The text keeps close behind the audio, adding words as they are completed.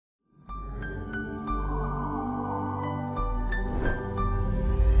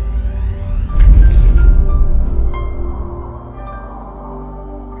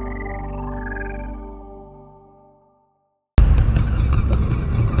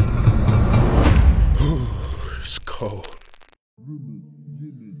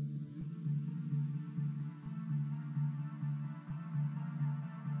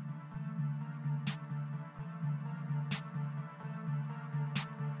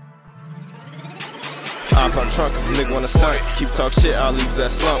Hop out trunk if a nigga wanna stunt. Keep talk shit, I'll leave that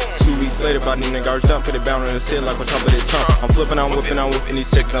slump. 2 weeks later, body nigga garbage dump. Put it bound on his head like a trumpet it trump. I'm flipping, I'm whipping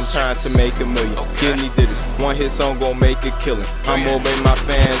these chicks. I'm trying to make a million. Kidney did this. One hit song gon' make a killing. I'm obey my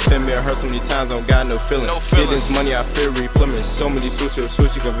fans. Been me hurt so many times, don't got no feeling. Get this money, I fear replenish. So many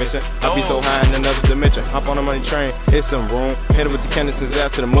switchy convention. I be so high in another dimension. Hop on the money train, hit some room. Hit it with the Kendison's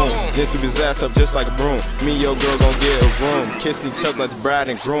ass to the moon. Then sweep his ass up just like a broom. Me and your girl gon' get a room. Kissing each other like the bride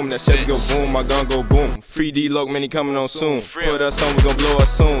and groom. That shit go boom, my gun go boom. Free D-Loc, many coming on soon. Put us on, we gon' blow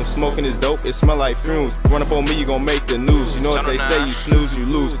us soon. Smoking is dope, it smell like fumes. Run up on me, you gon' make the news. You know what they say, you snooze, you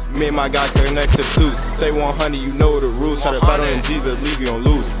lose. Me and my guy connect to twos. Say 100, you know the rules. Try to battle in G, but leave you gon'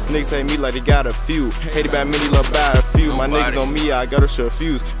 lose. Niggas hate me like they got a few. Hated by many, love by a few. My niggas on me, I gotta show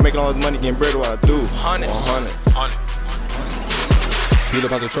fuse. Making all this money, getting bread, what I do. 100. Pull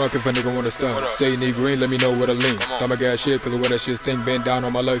up out the trunk if a nigga wanna stunt. Say you need green, let me know where to link. Got my gas shit, cause of where that shit stink. Bend down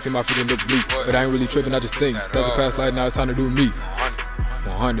on my legs, see my feet look bleak. But I ain't really tripping, I just think. That's a past life, now it's time to do me.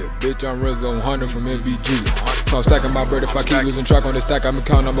 100, bitch, I'm Renzo Hunna from MBG. So I'm stacking my bread, if I keep losing track on this stack, I'ma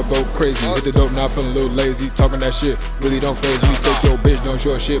count, I'ma go crazy. Hit the dope, now I'm feeling a little lazy. Talking that shit, really don't faze me. Take your bitch, don't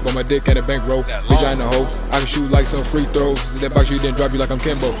short shit, but my dick and a bankroll. Bitch, I ain't a hoe, I can shoot like some free throws. That box shit didn't drop you like I'm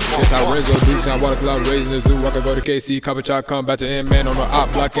Kimbo. That's how Renzo do, sound water cloud raising the zoo. I can go to KC, cop a chop, come back to M-Man on the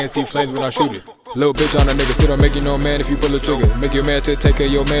op block, can't see flames when I shoot it. Little bitch on a nigga, still don't make you no man if you pull the trigger. Make your man to take care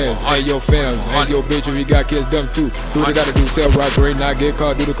of your mans, and your fams, and your bitch if you got kids dumb too. Do what you gotta do, sell rock, green, not get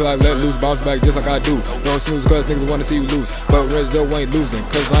caught, do the clock, let loose, bounce back just like I do. Don't snooze cause niggas wanna see you lose, but Renzo ain't losing,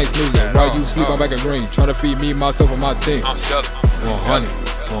 cause I ain't snoozing. While you sleep, I'm back in green, tryna feed me, myself, and my team. I'm selling 100,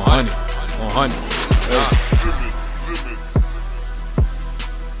 100, 100.